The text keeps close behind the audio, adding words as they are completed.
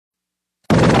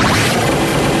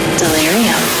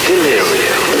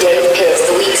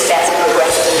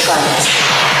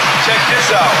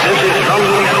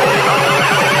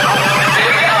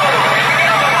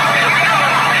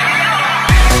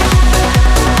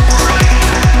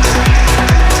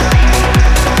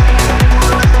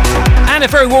And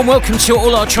a very warm welcome to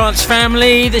all our trance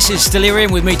family. This is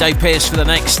Delirium with me, Dave Pearce, for the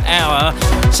next hour.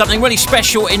 Something really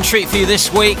special in treat for you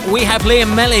this week. We have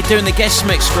Liam Melly doing the guest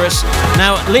mix for us.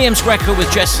 Now, Liam's record with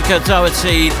Jessica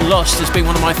Doherty, Lost, has been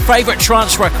one of my favourite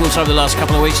trance records over the last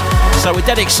couple of weeks. So we're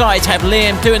dead excited to have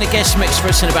Liam doing a guest mix for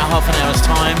us in about half an hour's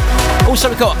time. Also,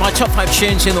 we've got my top 5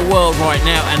 tunes in the world right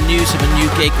now and news of a new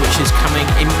gig which is coming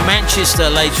in Manchester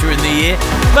later in the year.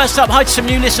 First up, hi to some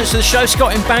new listeners to the show,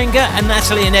 Scott in Bangor and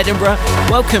Natalie in Edinburgh.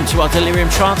 Welcome to our Delirium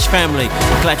Trance family.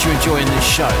 Glad you're enjoying this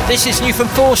show. This is new from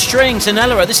 4 Strings and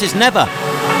Ella. This is Never.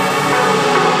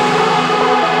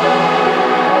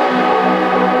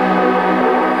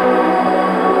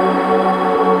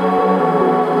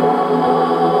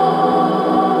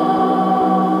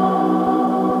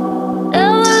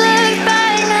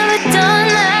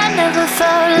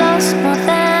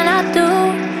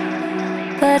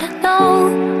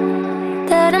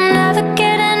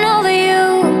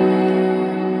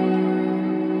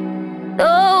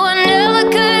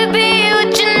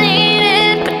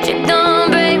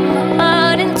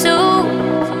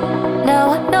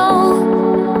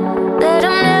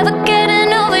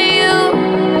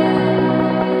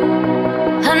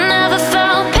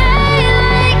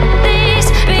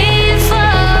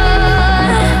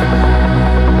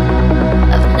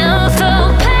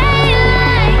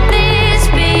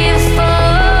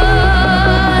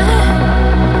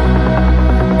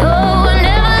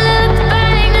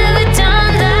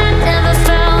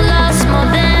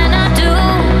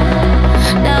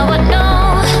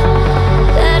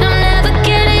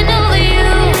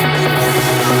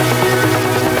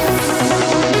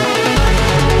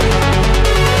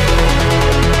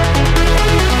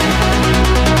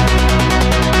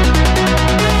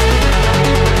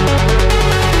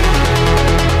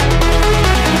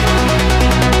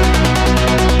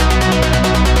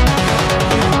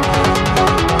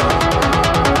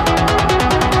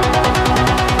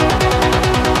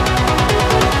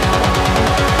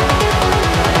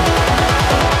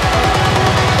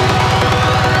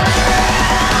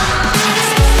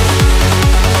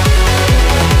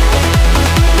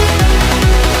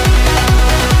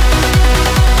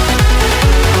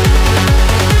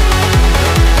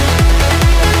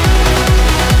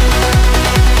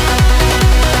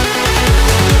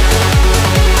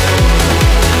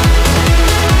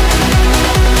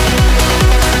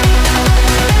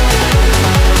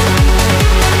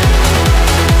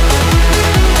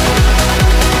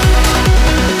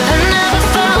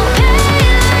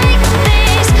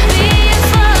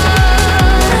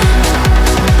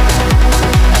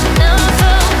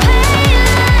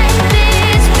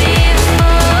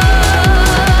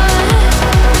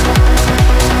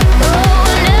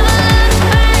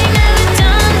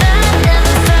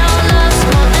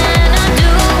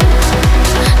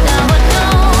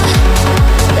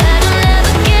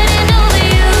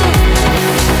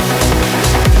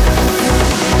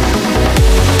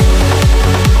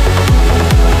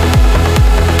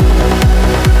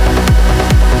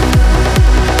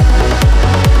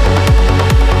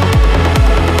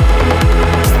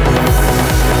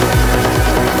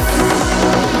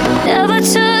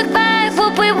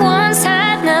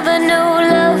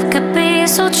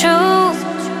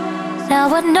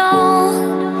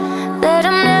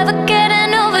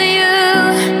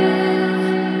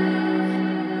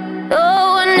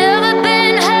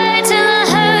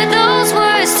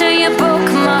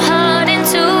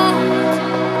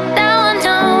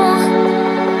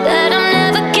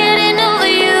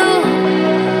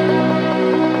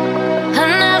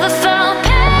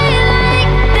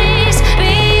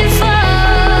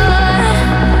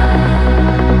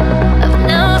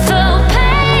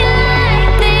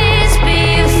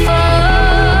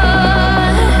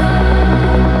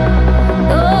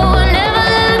 Oh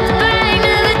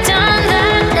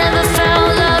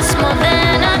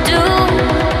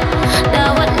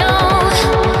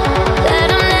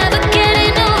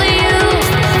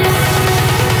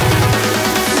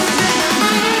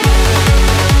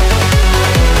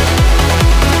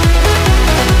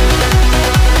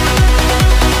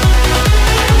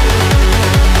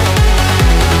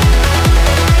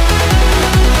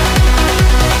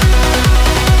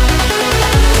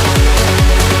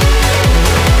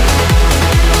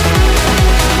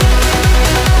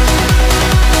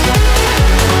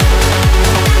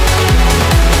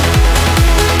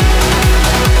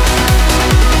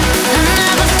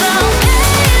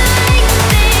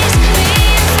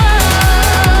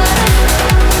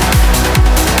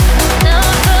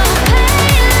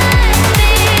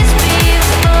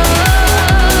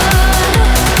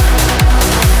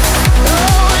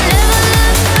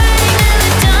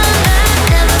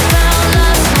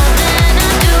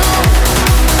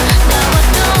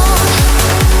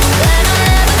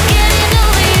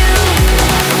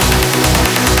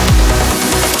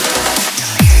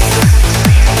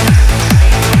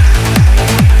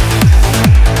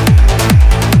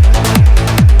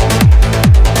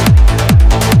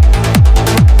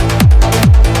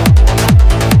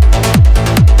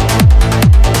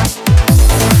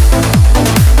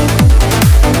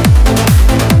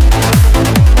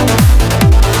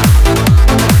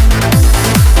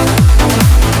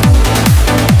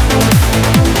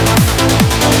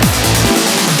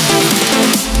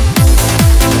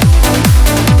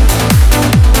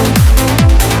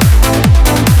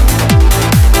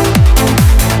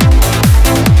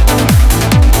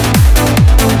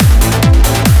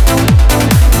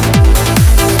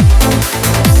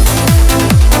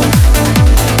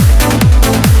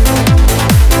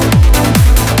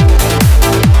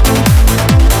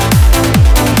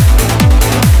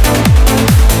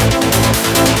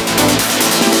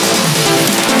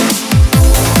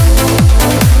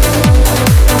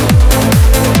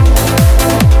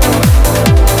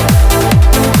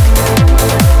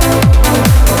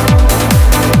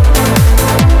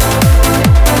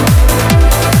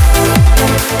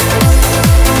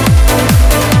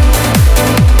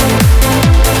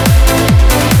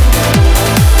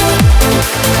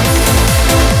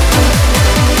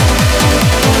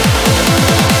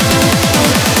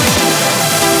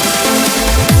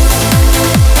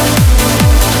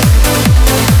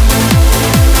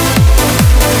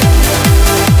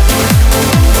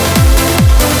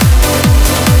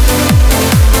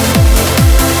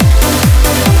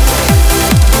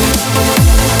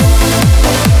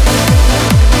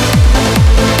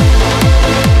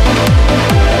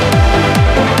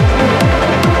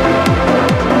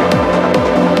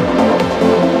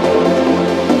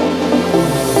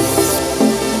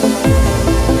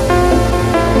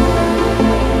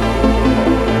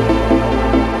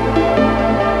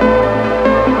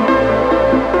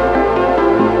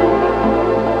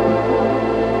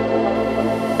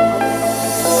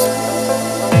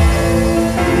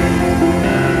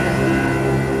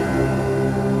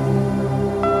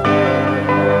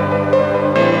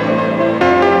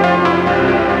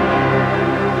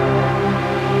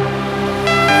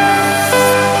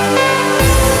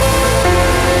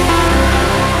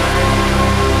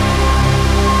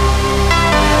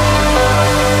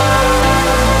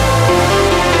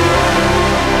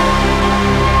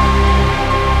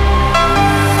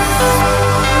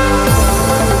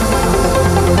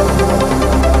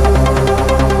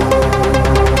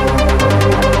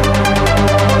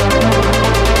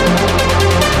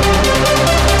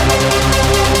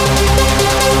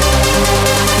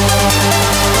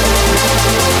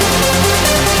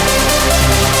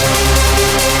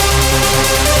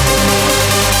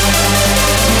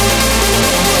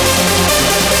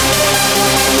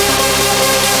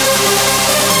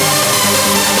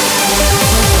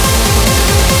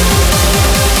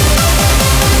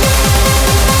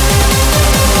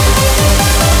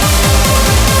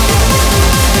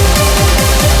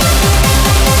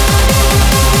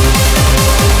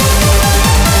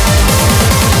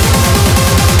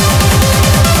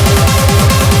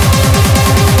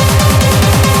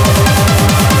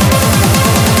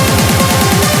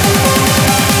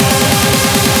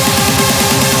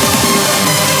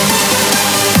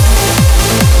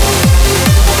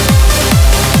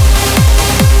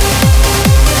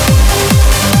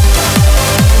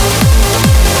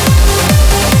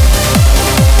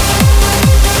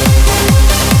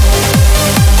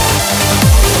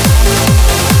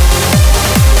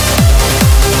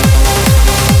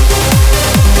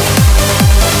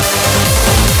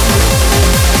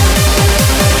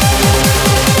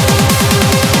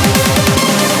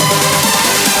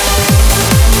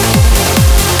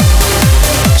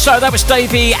that was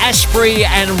Davey Asprey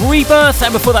and Rebirth,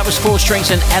 and before that was Four Strings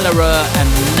and Ellera and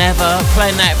Never.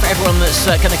 Playing that for everyone that's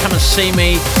going to come and see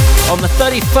me on the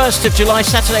 31st of July,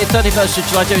 Saturday 31st of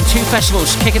July, doing two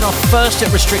festivals, kicking off first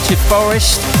at Restricted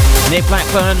Forest near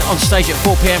Blackburn on stage at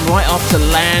 4 p.m. right after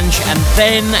Lange, and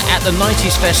then at the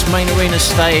 90s Fest main arena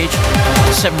stage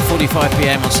at 7:45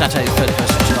 p.m. on Saturday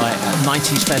 31st of July at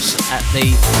 90s Fest at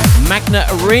the Magna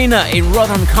Arena in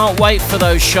Rotherham. Can't wait for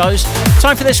those shows.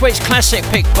 Time for this week's classic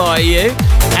picked by you,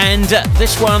 and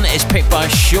this one is picked by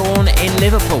Sean in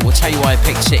Liverpool. We'll tell you why I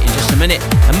picked it in just a minute.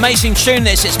 Amazing tune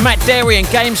this, it's Matt Darey and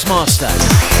Games Master.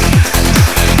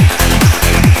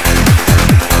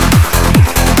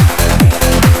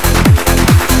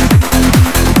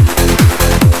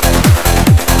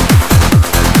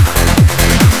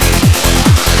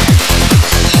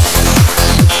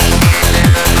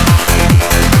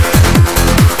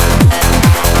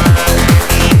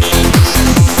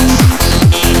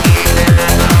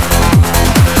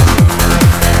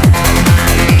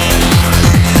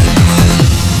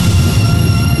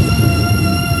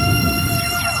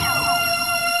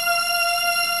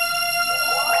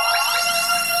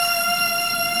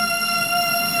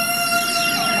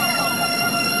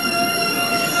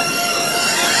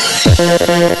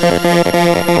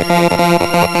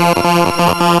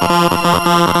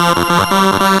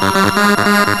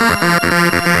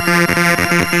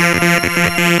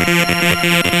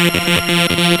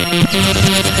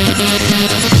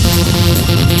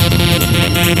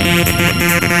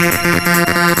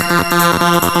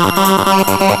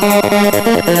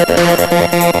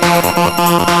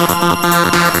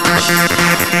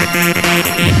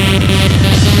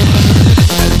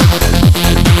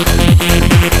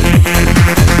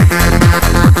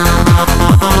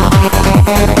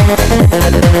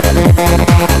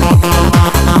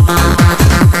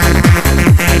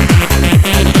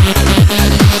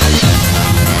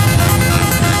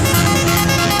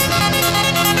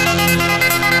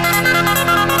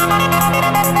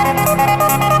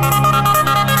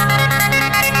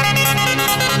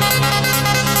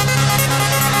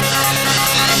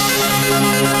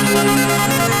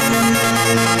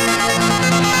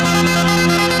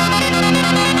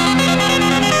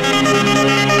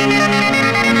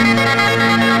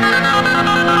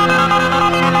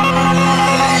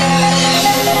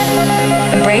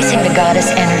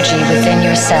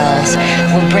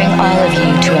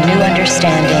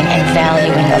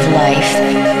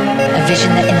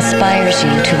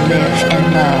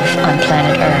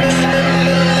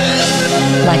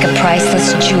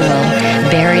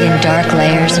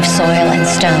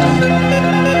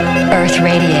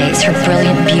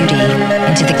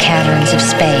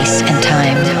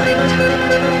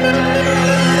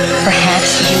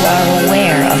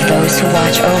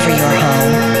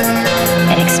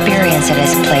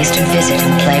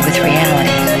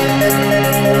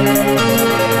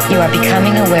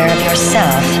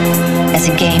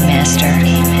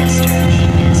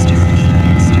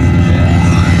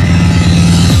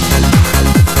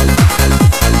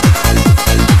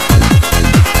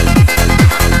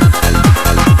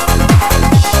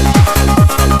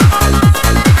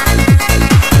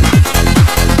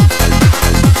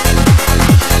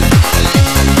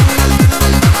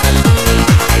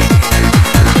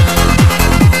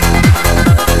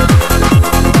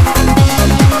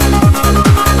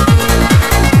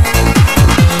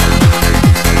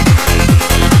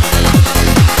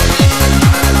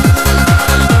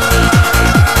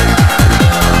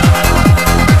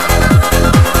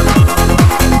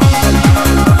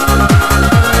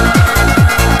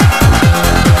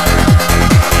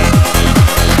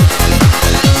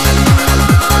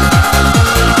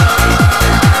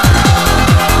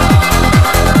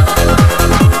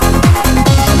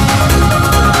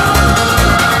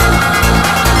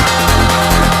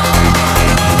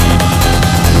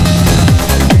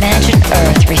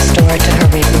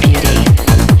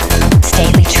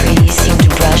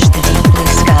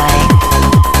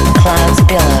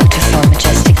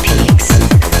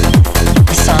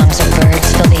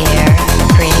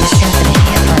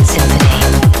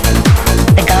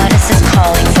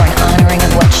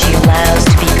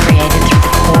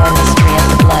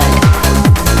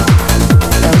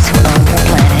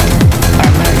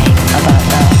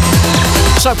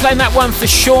 playing that one for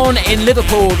Sean in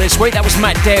Liverpool this week. That was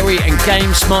Matt Derry and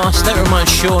Games Master. That reminds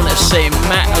Sean of seeing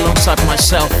Matt alongside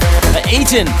myself at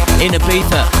Eden in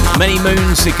Ibiza many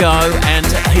moons ago, and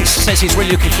he says he's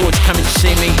really looking forward to coming to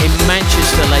see me in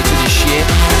Manchester later this year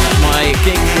at my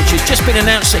gig, which has just been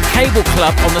announced at Cable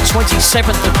Club on the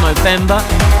 27th of November.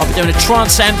 I'll be doing a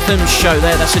Trance Anthems show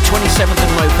there. That's the 27th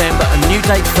of November, a new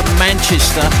date for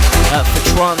Manchester for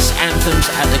Trance Anthems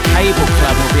at the Cable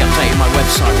Club. I'll be updating my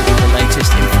website with all the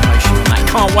latest information on that.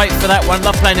 Can't wait for that one.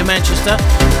 Love playing in Manchester.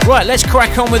 Right, let's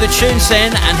crack on with the tunes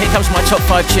then, and here comes my top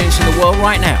 5 tunes in the world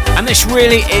right now. And this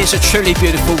really is a truly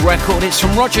beautiful record. It's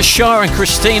from Roger Shah and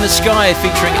Christina Sky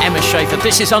featuring Emma Schaefer.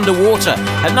 This is Underwater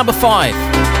at number 5.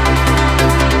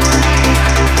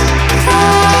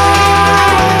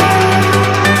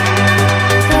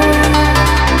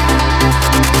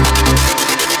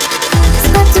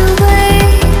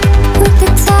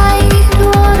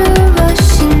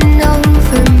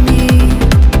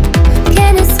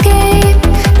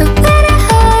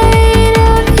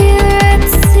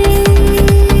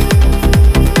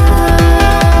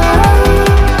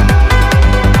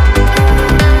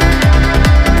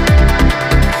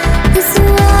 This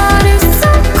water's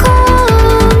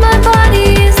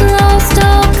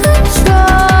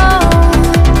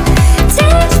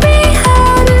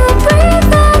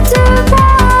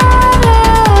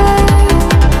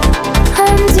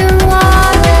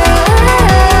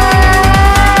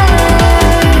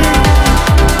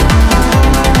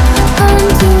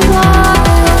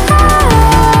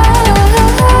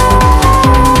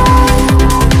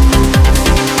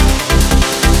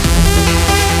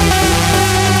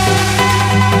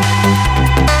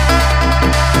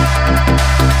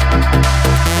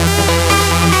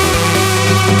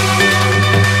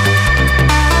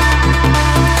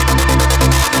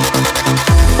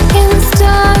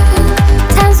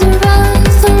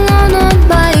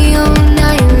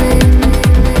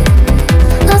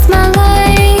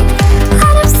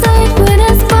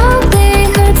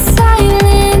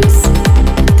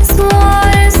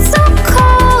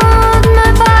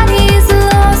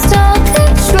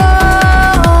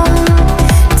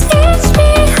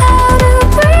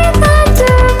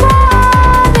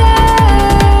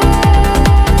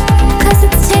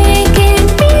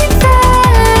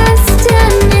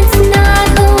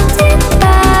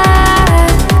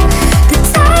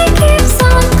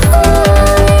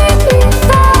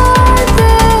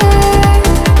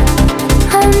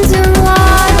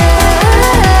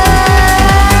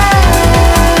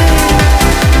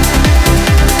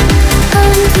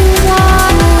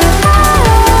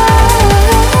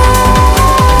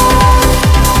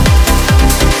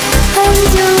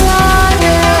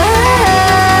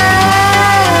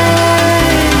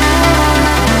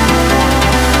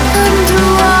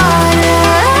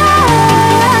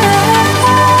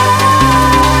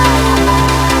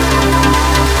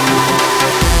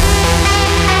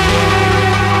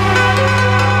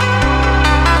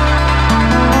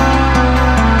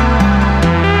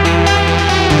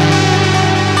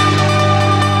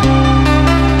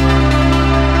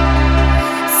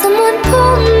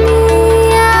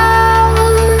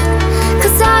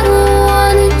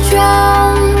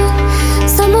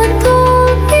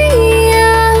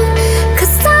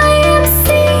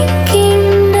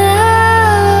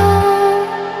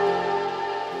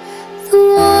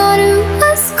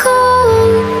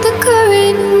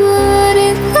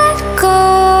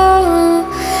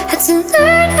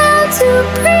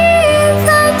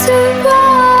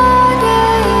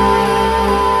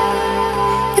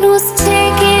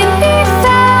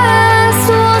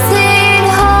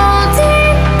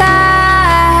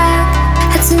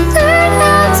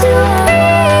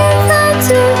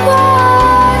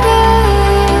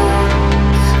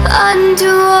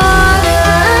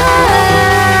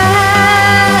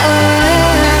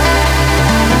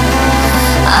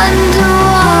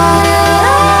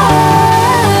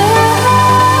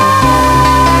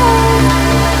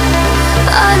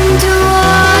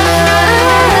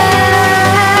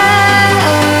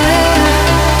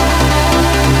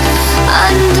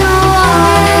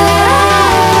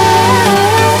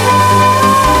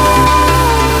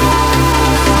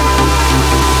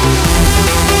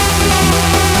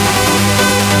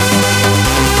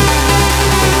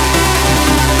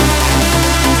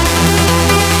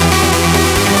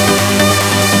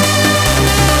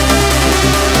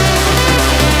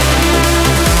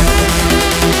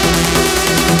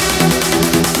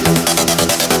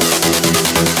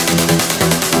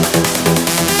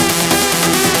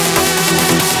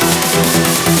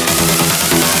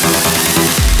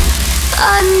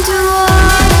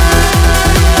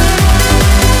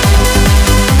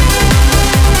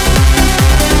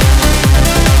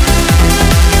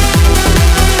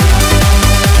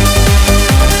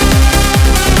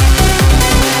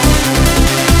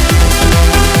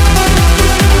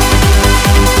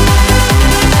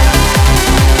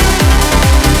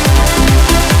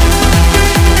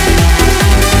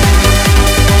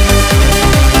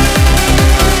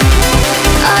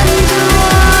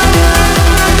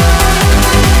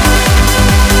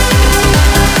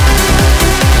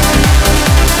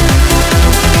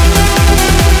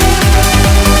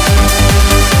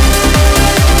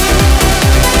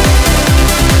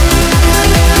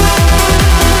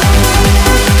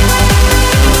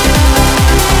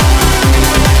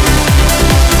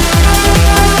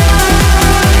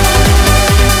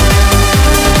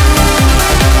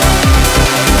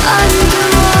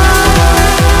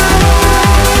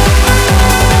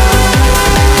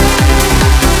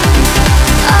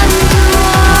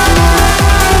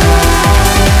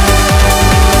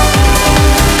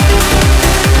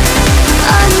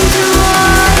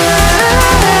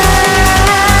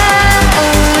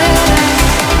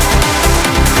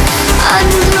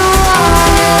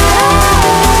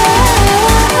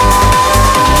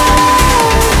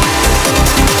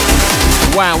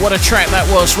What a track that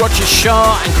was. Roger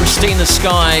Shah and Christina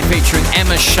Sky featuring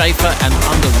Emma Schaefer and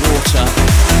Underwater.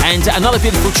 And another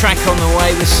beautiful track on the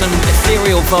way with some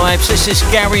ethereal vibes. This is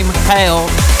Gary McHale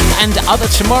and Other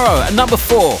Tomorrow at number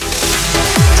 4.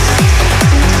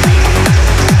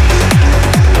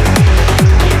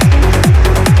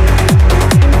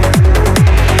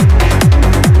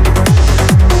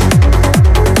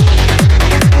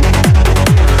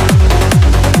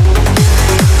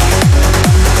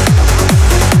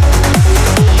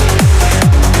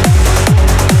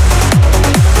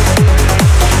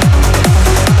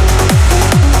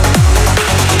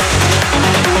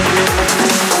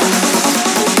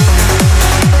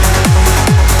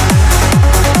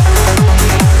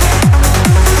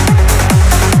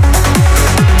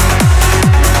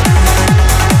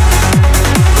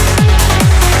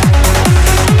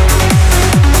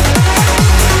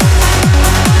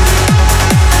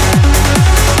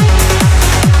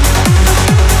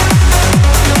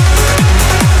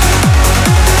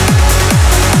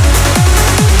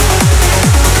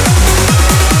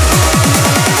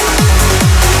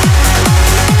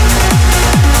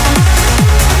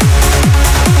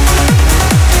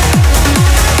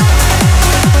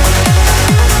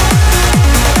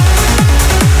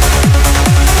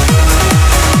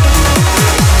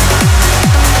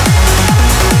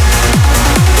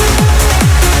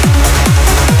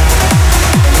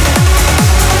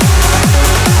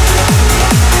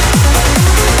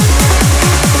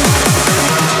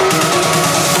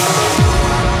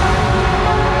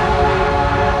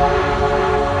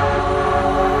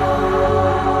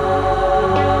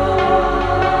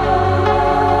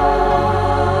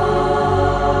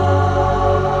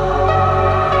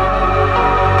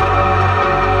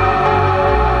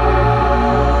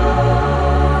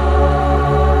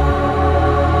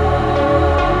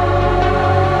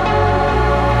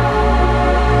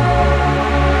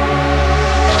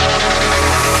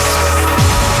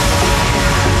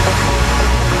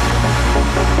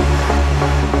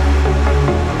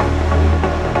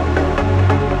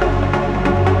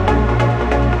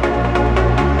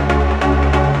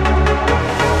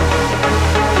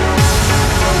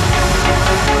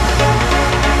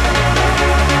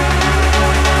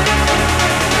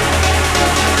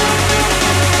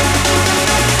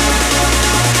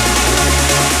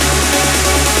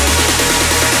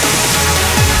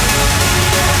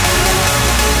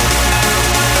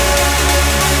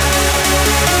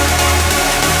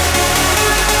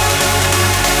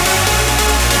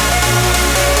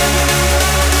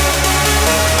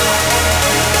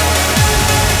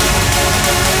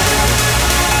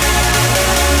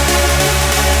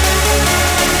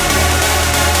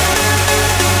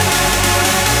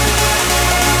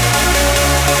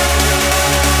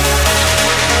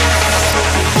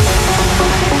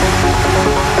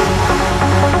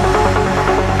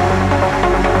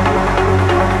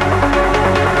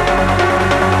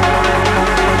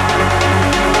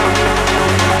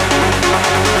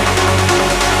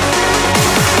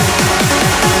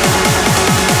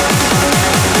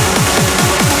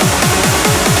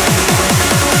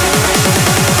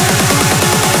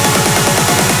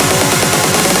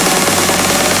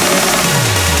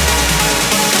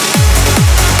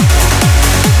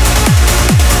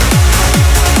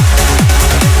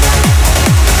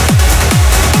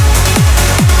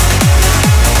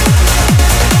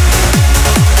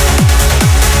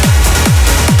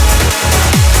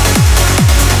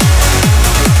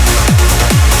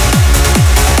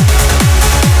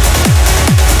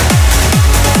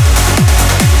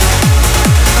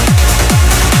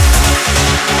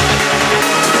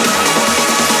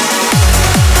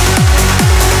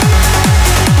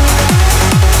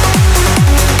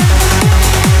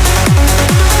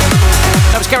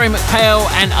 Gary McHale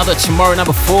and Other Tomorrow,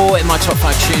 number 4 in my top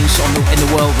 5 tunes in the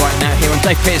world right now here on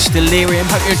Dave Pearce Delirium.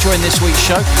 Hope you're enjoying this week's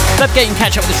show. Don't forget you can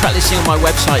catch up with the track listing on my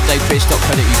website,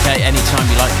 davepearce.co.uk, anytime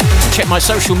you like. And check my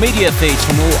social media feeds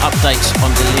for more updates on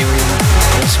Delirium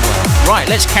as well. Right,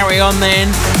 let's carry on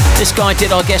then. This guy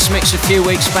did our guest mix a few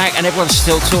weeks back and everyone's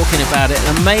still talking about it.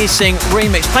 An amazing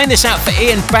remix. Playing this out for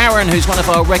Ian Barron, who's one of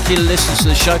our regular listeners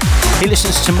to the show. He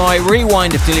listens to my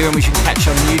rewind of Delirium, which you can catch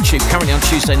on YouTube, currently on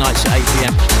Tuesday nights at 8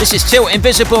 PM. This is Tilt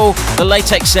Invisible, the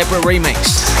Latex Zebra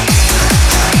remix.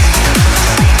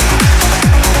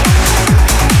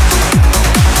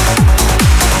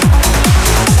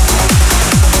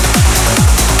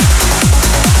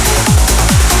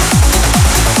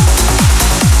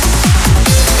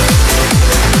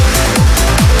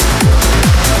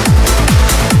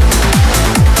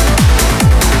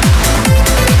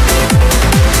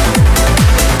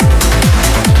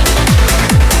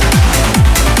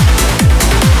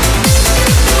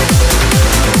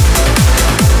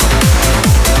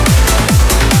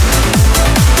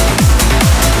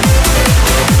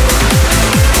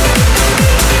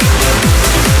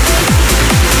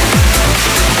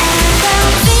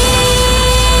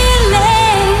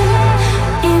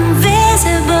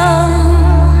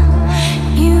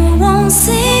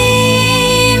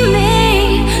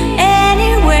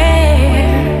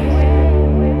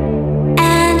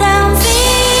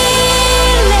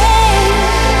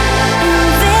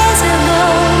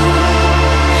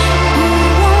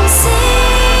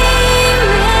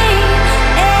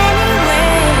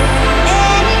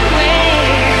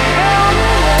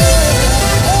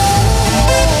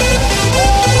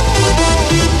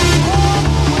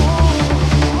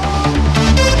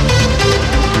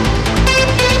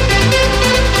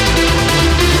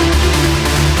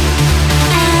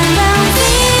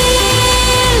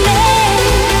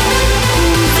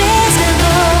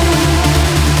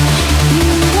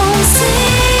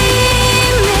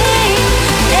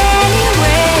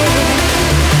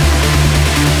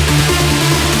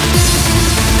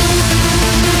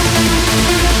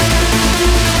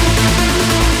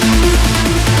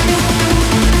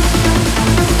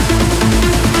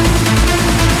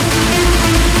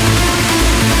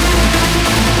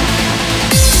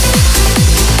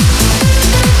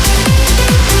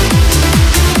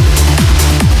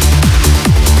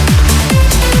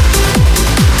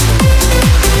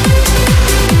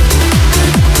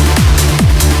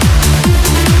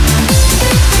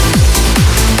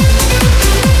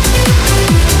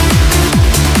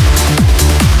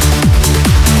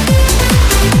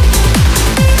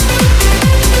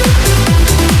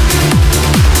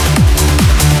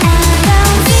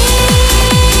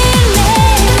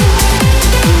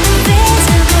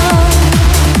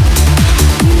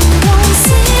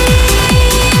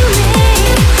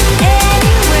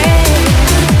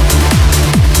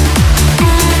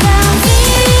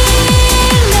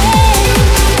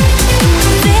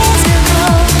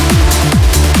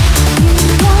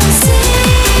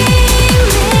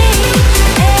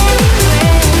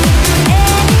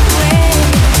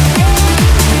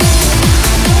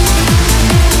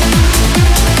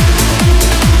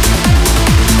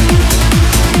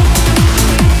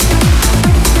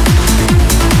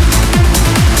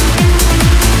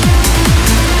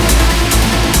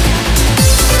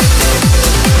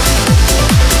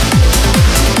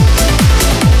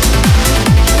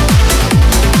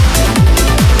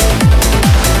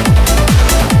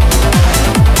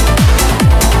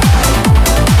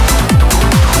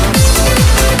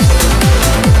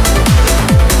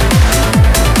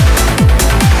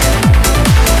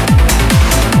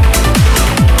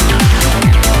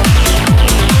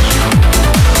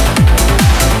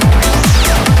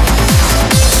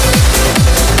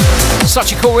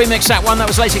 cool remix, that one. That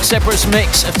was Latex Zebra's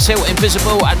mix of Tilt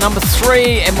Invisible at number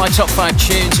 3 in my top 5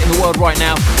 tunes in the world right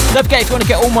now. Don't forget, if you want to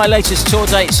get all my latest tour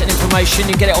dates and information,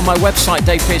 you can get it on my website,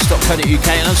 davepearce.co.uk,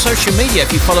 and on social media,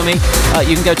 if you follow me,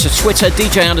 you can go to Twitter,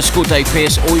 DJ_Dave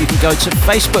Pearce, or you can go to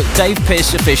Facebook, Dave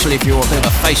Pearce Official, if you're a bit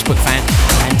of a Facebook fan,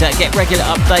 and get regular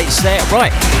updates there. Right,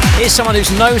 here's someone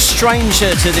who's no stranger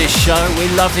to this show. We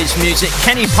love his music.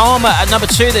 Kenny Palmer at number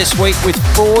 2 this week with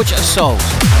Forge of Souls.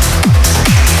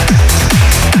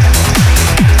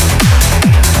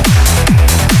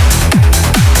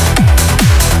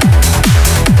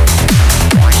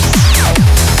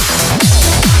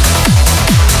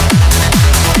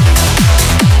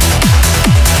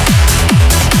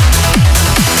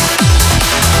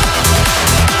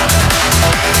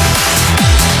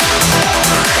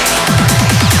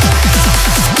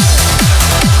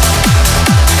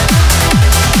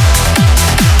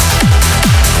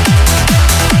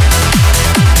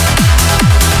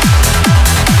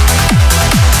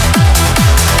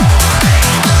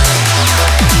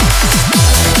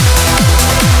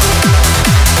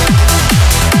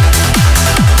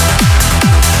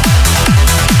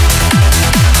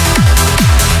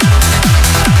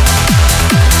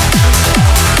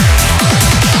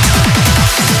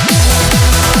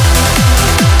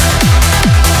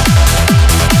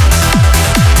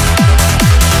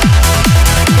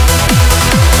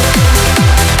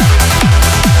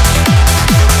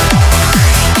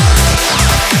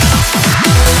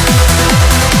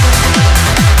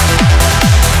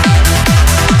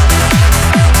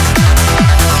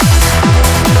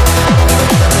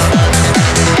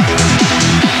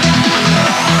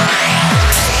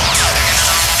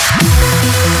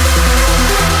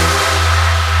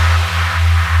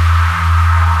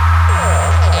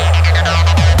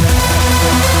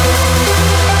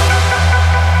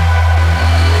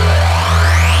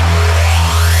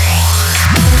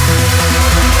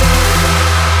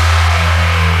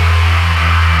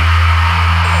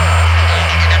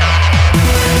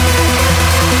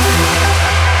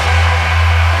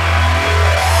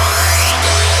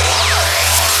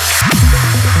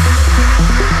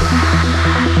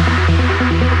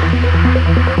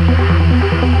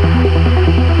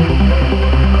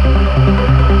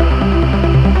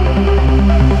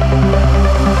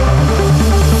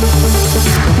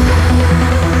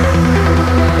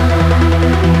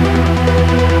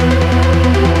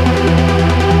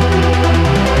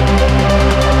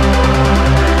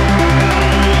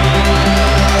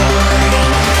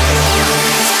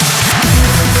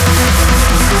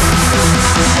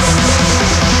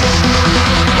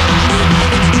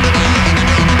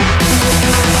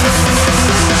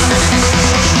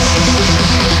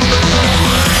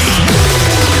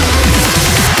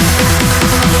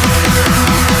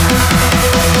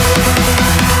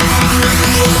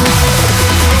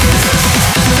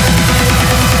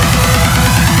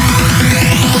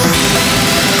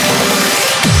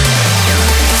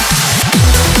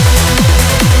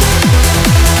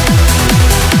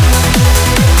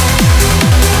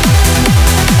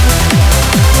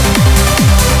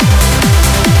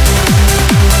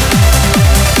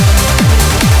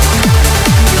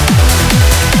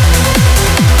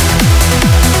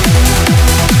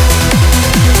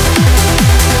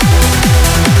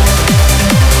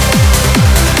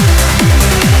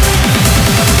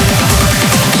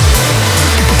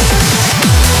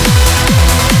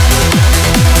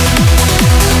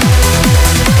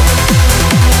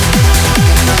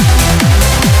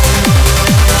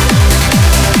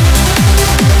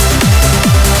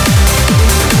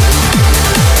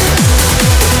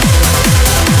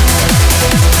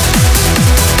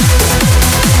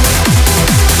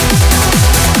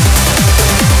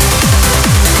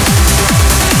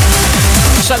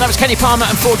 Kenny Palmer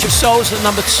and Forge of Souls at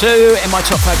number 2 in my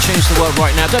top 5 tunes in the world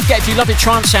right now. Don't forget, if you love your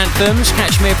trance anthems,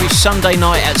 catch me every Sunday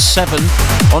night at 7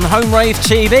 on Home Rave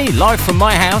TV, live from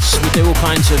my house. We do all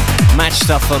kinds of mad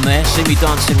stuff on there. See me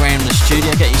dancing around the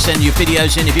studio, get you send your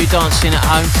videos in if you're dancing at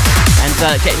home, and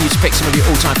getting you to pick some of your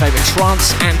all-time favourite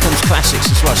trance anthems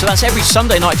classics as well. So that's every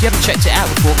Sunday night. If you haven't checked it out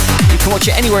before, you can watch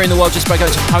it anywhere in the world just by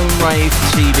going to Home Rave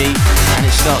TV, and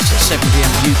it starts at 7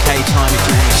 PM UK time if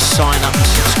you want to sign up and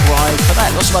subscribe for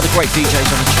that. Lots of other great DJs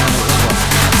on the channel as well.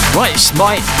 Right, it's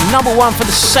my number 1 for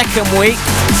the second week.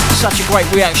 Such a great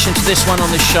reaction to this one on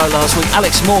the show last week.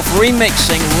 Alex Morph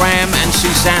remixing Ram and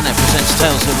Susanna presents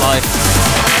Tales of Life.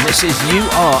 And this is You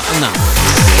Are Enough.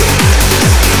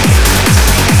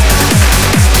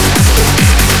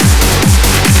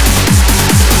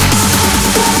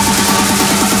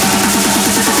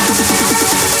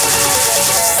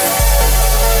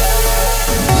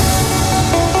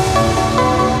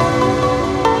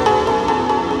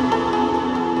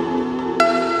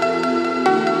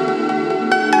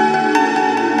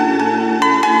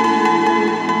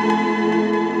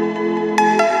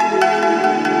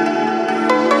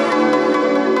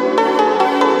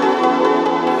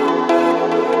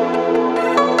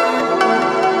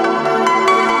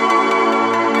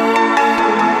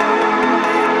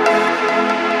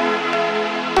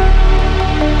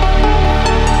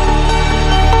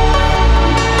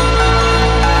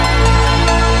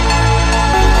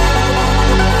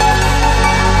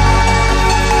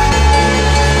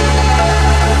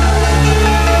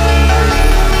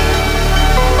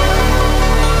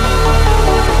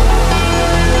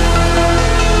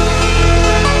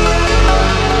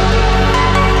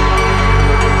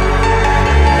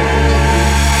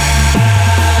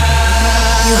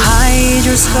 hide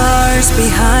your scars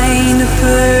behind a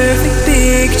perfect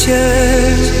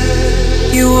picture.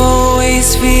 You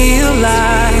always feel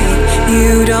like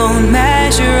you don't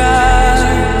measure up.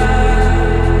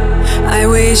 I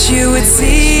wish you would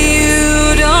see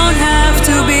you don't have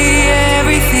to be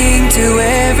everything to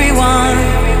everyone.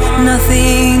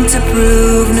 Nothing to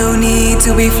prove, no need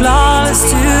to be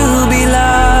flawless to be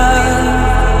loved.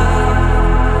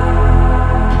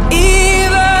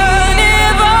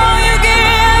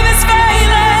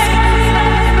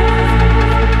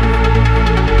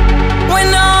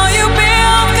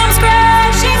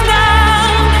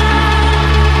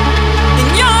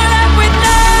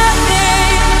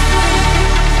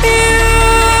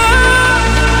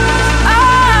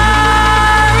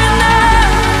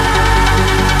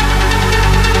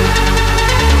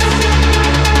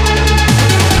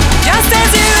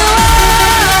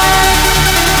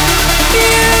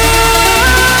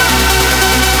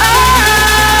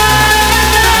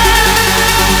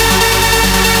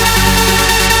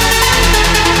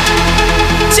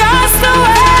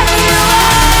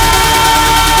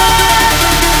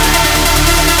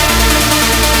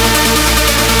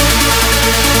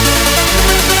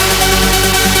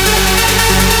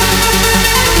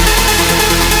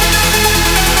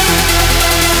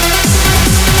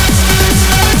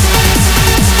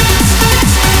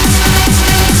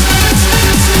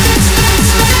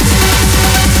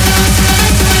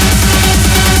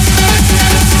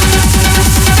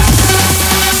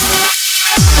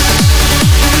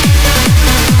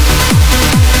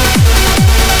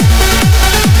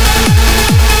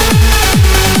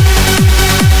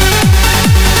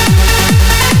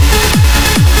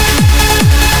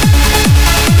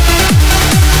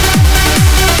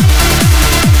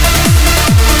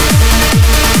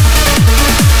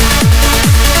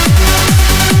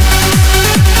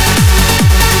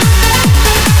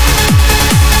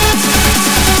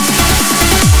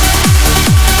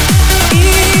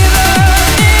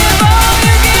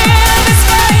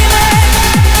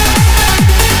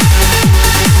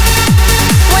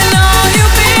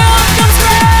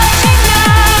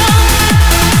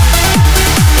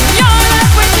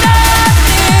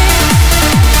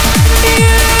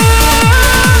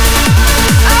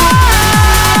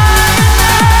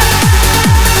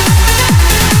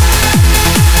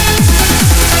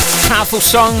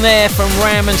 Song there from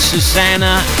Ram and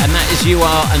Susanna, and that is You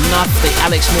Are Enough, the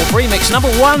Alex Morph remix, number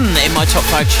 1 in my top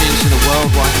 5 tunes in the world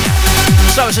right now.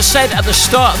 So as I said at the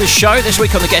start of the show, this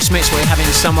week on the guest mix we're having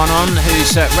someone on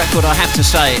whose record, I have to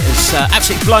say, has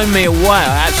absolutely blown me away.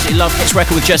 I absolutely love his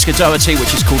record with Jessica Doherty,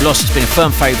 which is called Lost. It's been a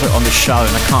firm favourite on the show,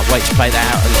 and I can't wait to play that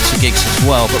out at lots of gigs as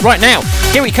well. But right now,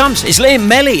 here he comes, it's Liam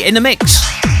Melly in the mix.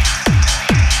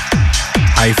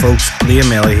 Hi folks, Liam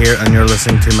Melly here, and you're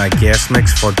listening to my guest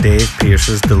mix for Dave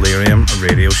Pearce's Delirium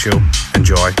radio show.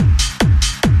 Enjoy.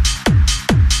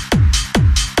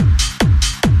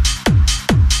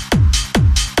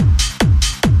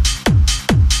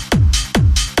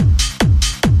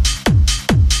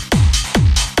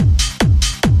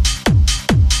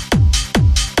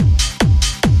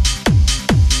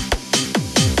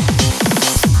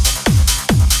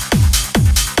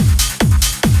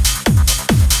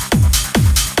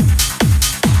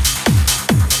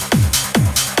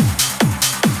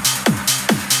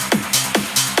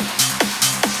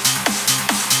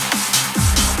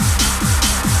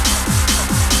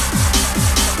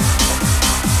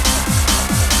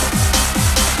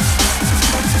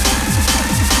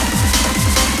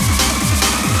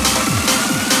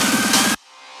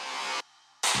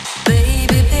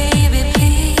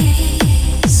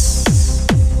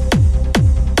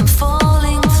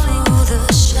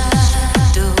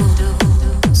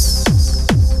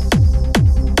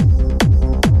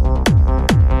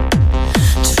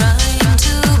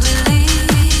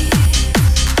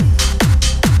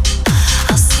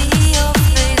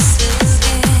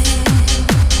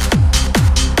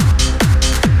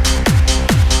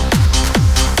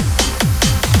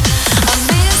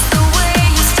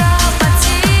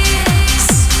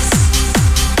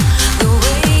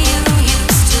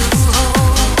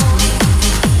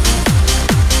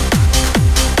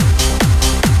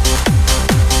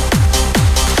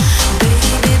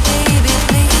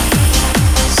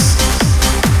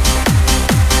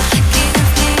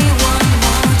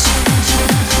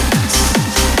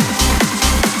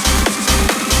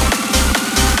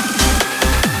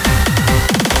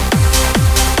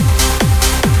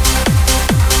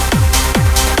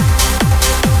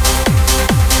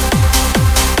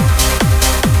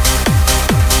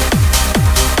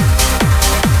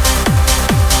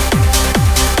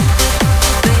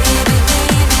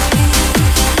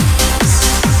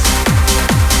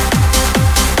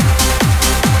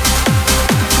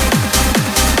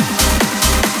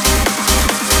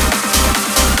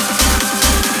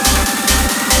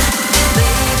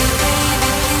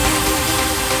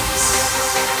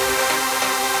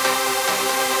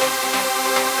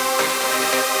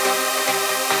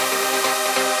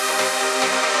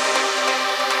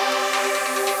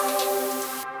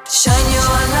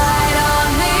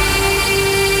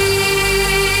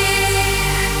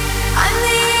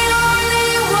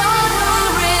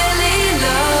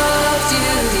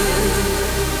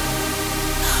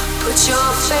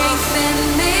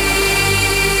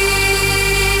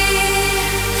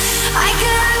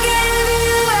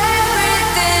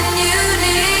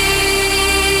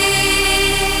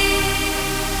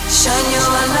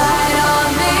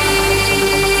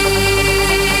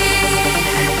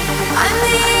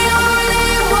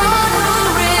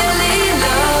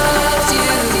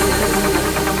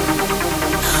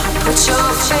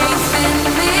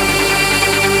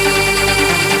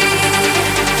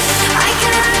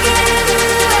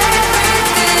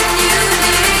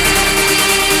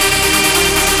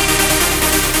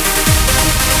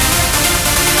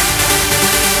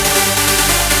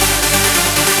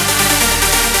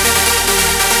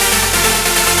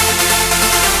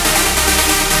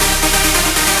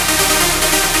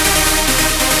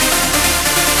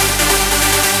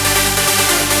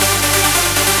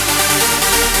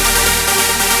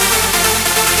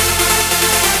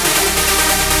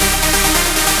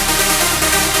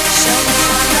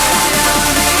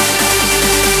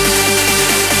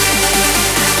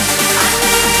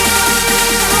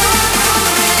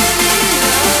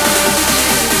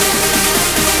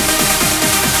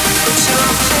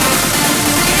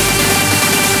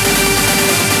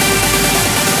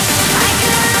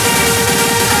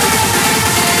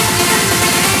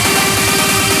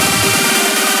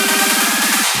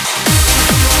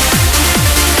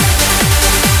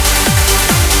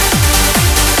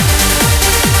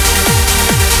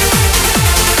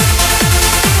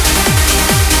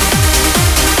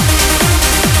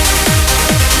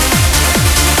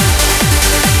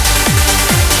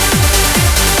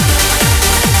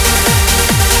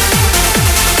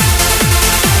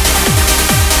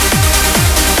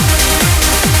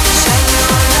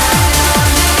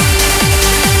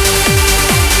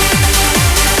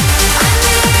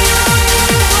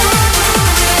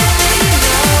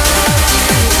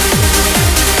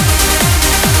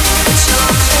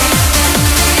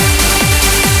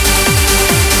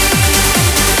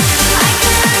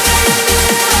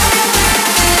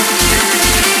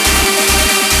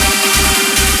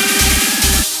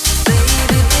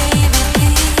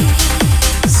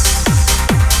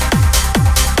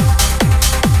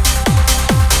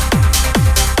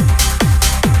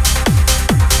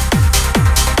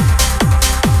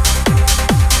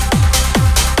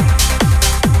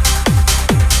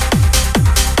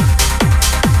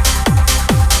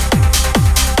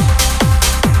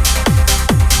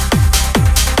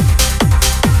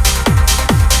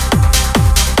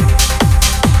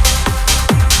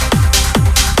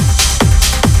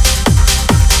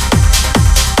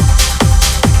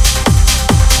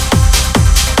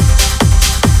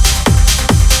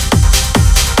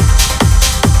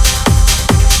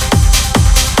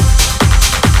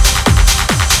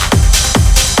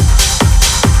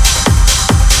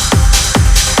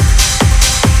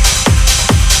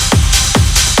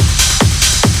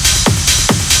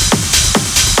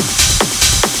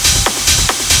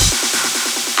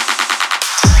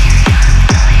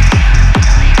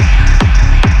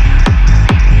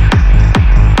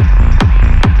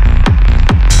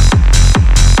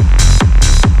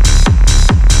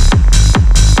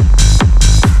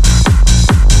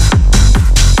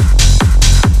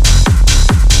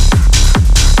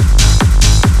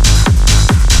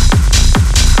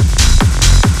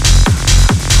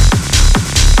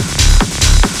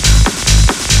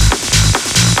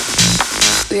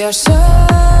 We are searchlights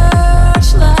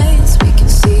we can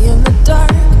see in the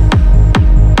dark.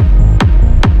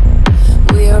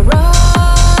 We are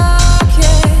rockets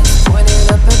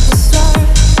pointed up at the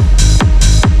stars.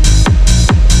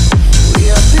 We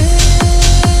are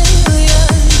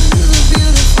billions of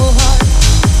beautiful hearts.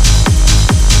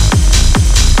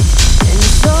 And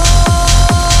you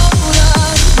sold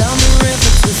us down the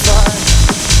river too far.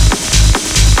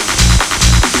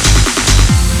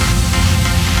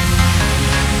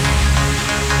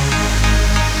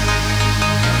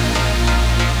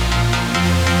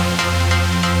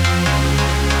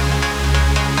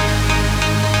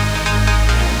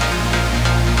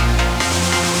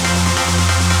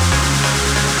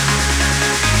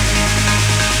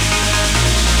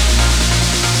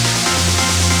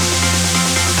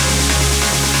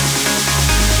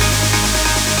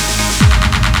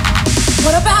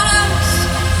 What about us?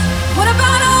 What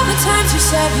about all the times you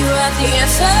said you had the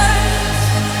answers?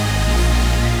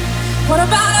 What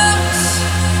about us?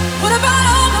 What about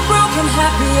all the broken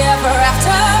happy ever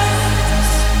afters?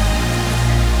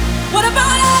 What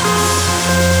about us?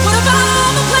 What about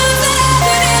all the plans that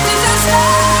ended in disaster?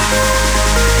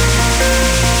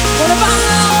 What about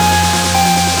us?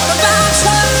 What about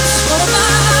trust? What about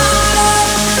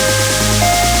us?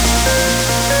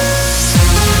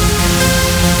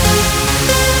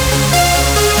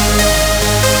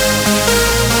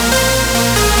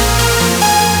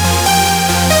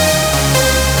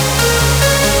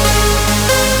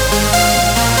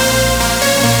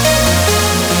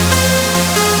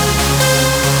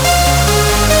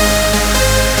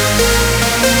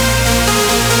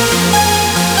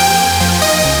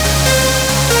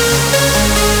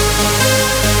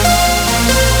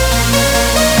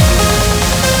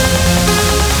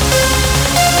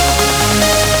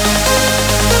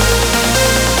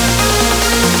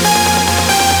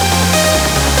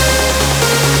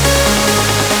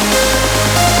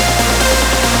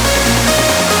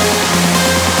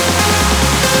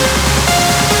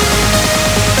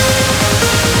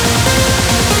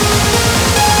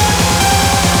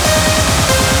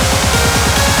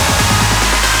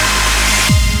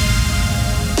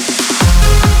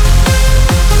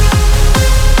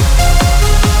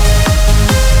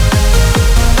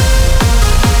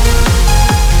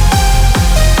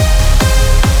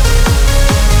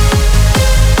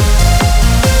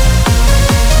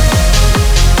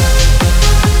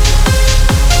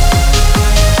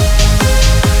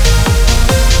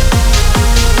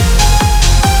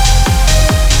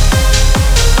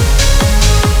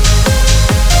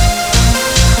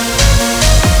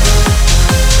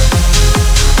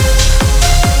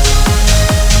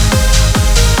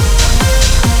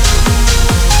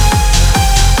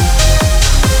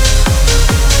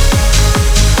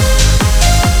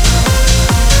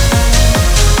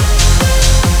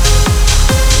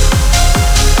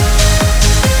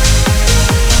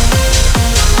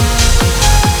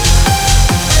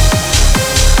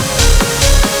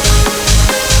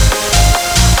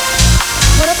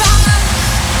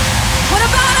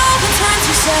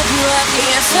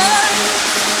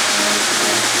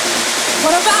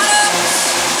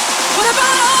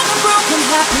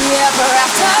 happy ever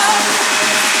after.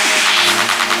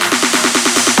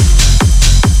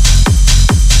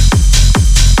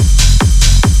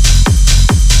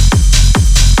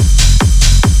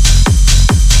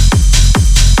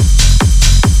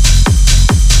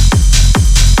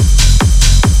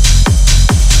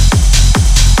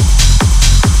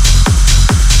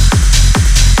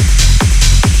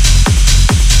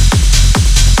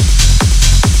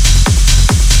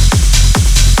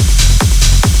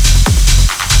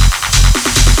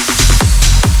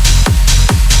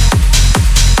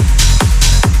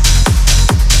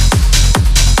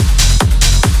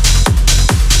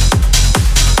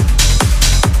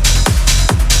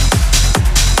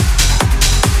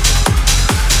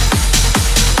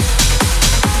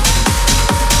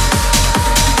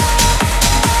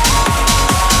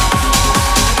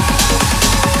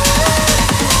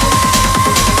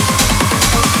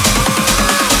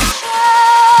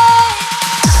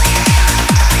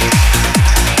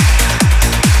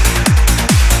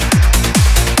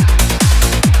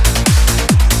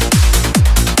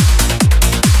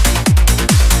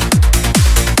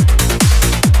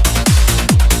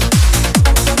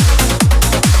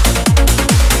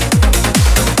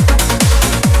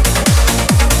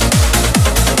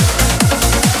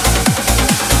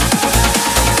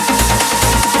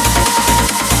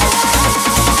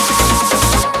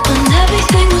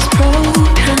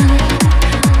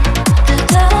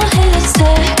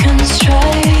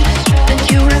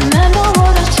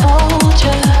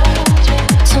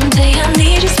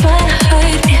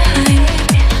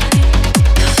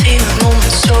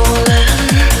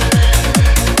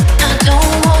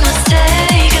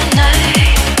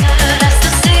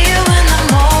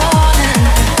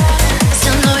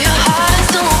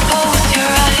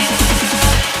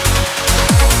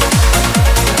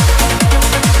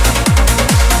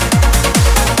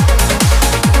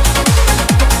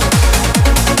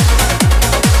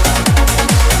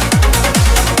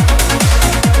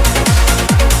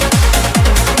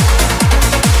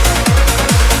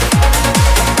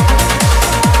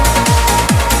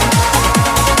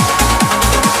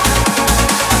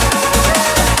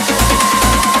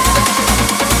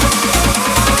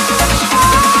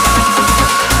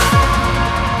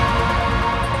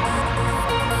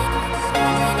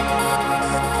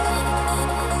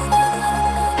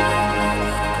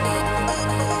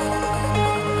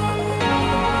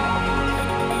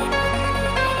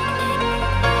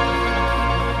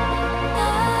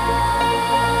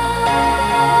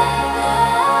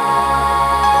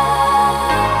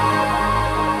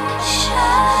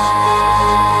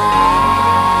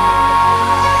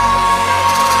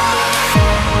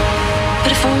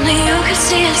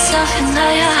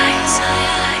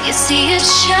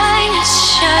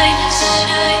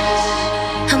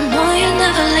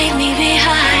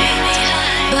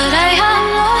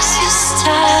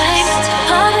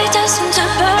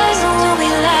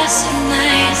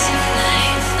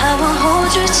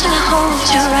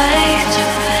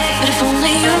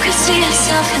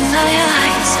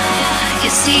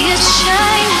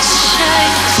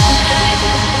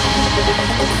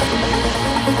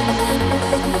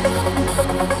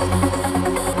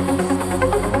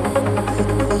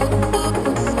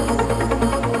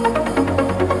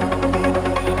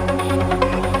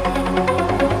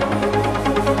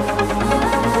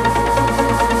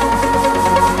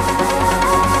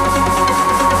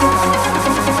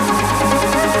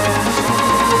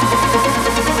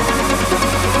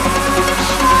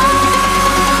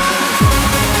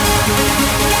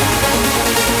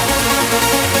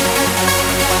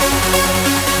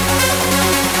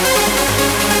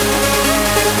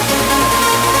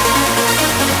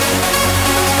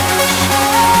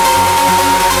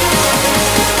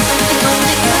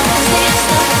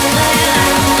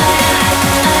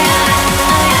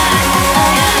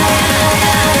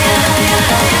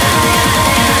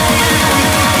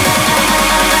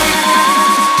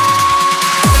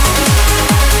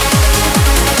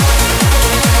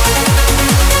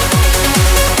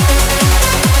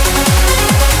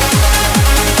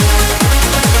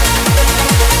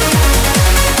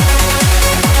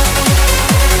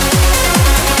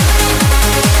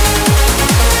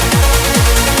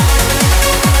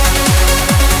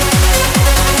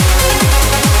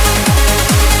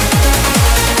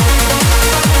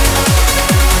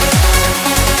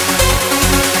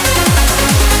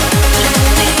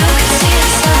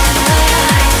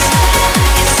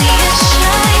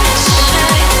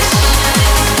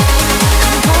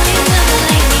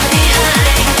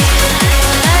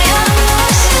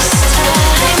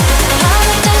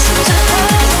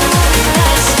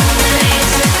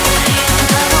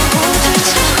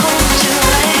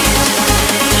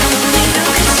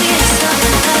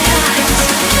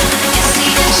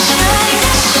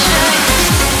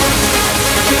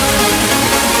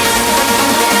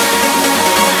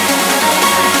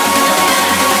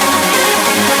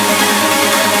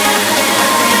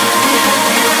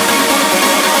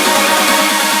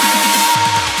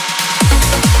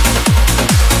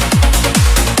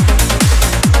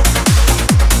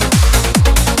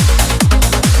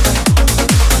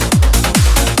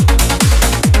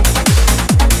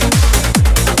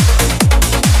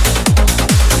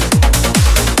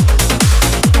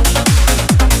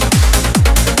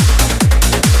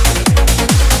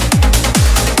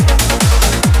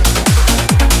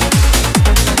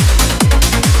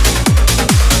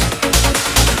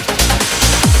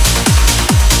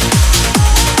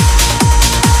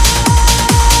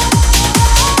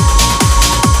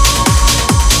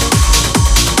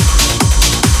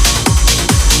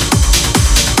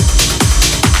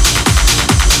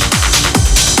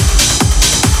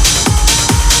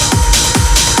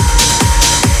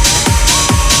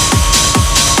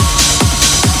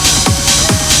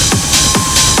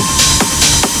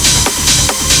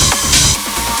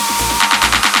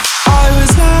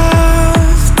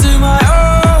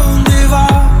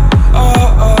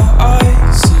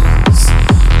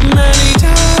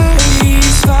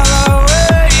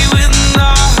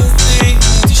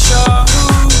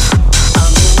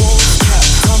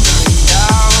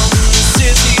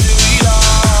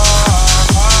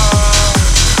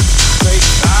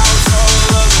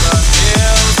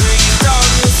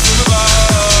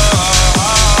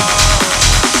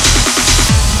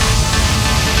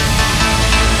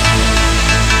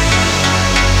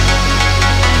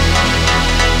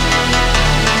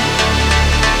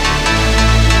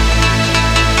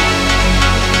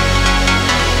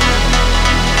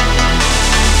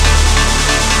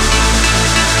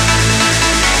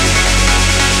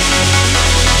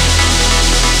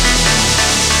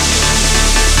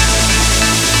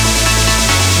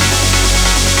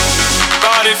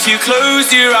 you close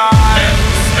your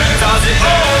eyes, does it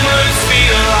almost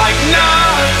feel like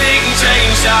nothing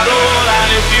changed at all? And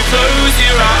if you close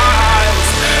your eyes,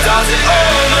 does it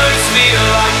almost feel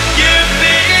like you've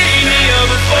been here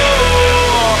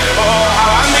before? Oh,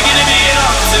 how I'm beginning to be an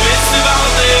optimist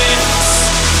about this.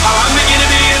 How I'm beginning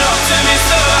to be an optimist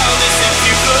about this. If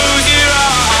you close your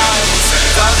eyes,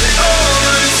 does it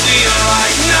almost feel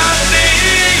like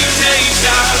nothing changed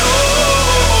at all?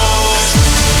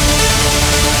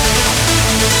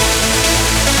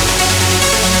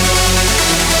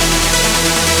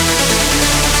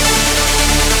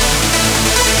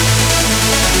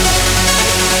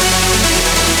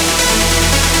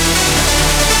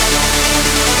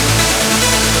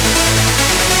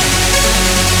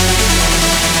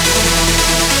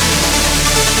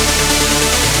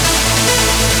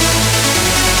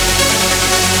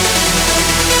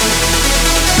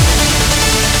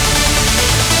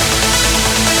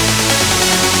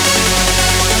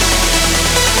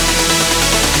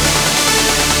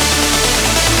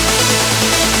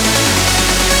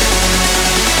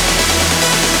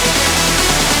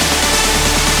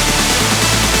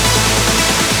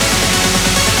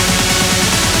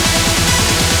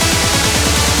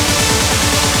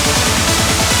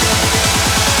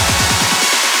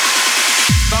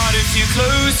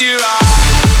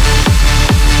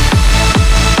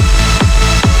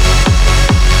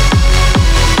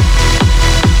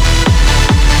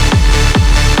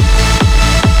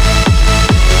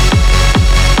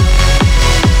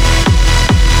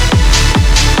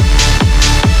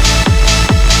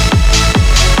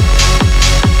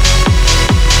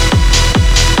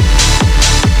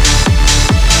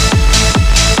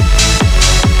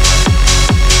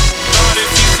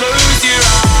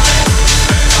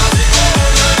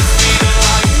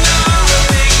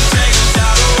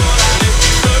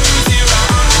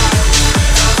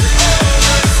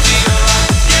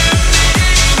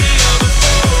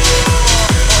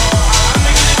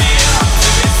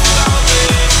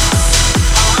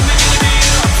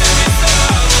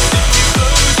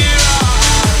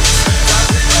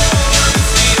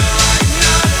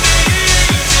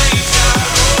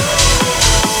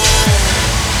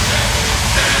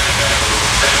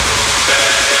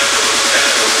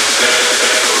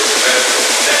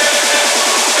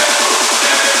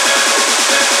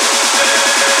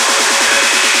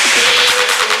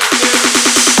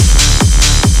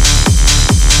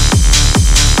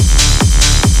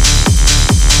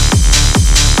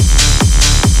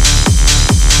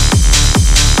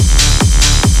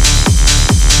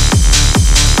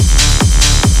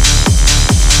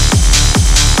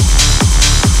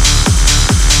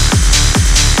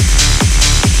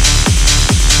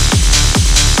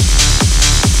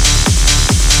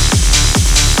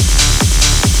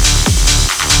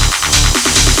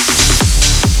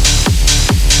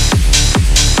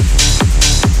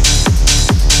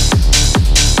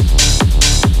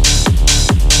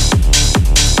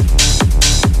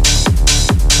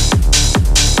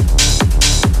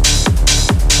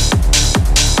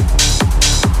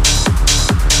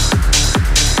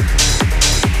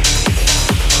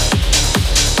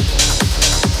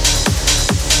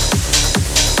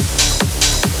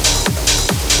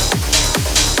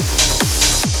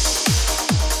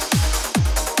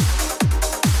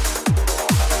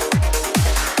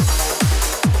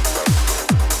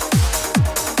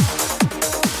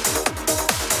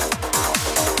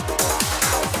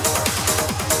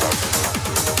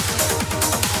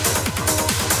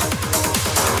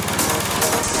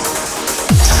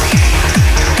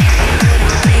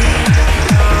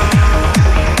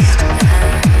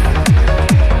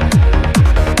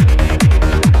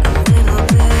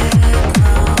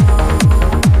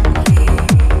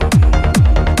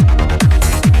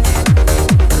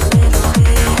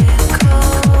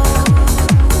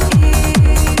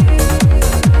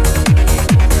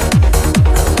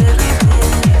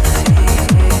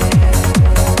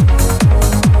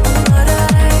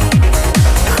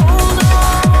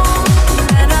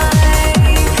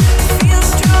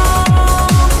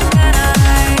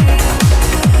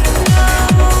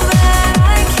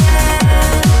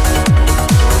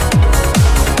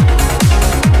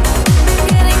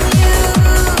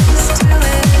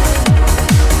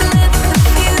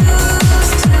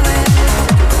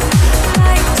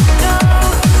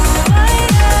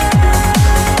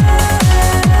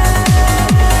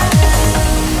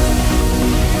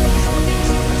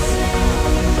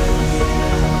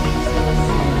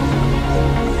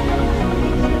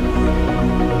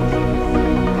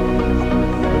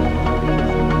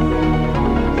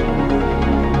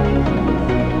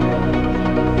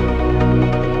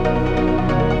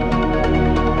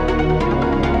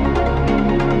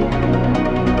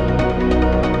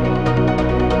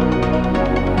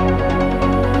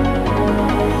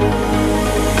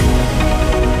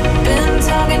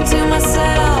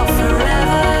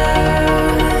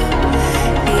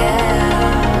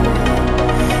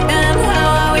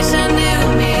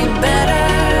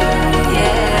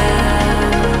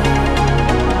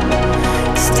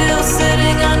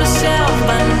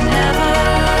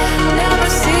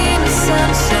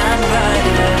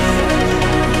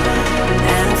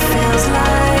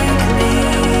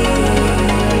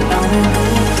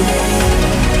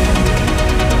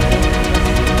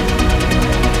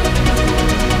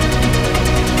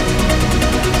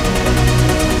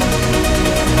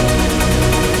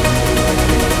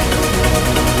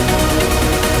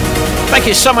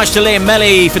 Thank you so much to Liam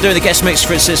Melly for doing the guest mix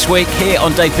for us this week here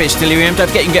on Dave Pearce Delirium. Don't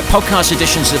forget you can get podcast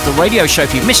editions of the radio show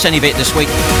if you've missed any of it this week.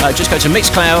 Just go to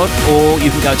Mixcloud, or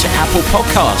you can go to Apple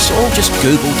Podcasts, or just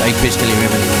Google Dave Pearce Delirium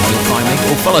and you'll find me,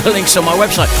 or follow the links on my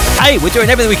website. Hey, we're doing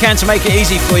everything we can to make it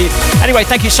easy for you. Anyway,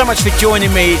 thank you so much for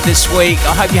joining me this week.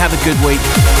 I hope you have a good week,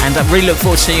 and I really look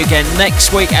forward to seeing you again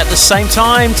next week at the same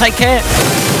time. Take care.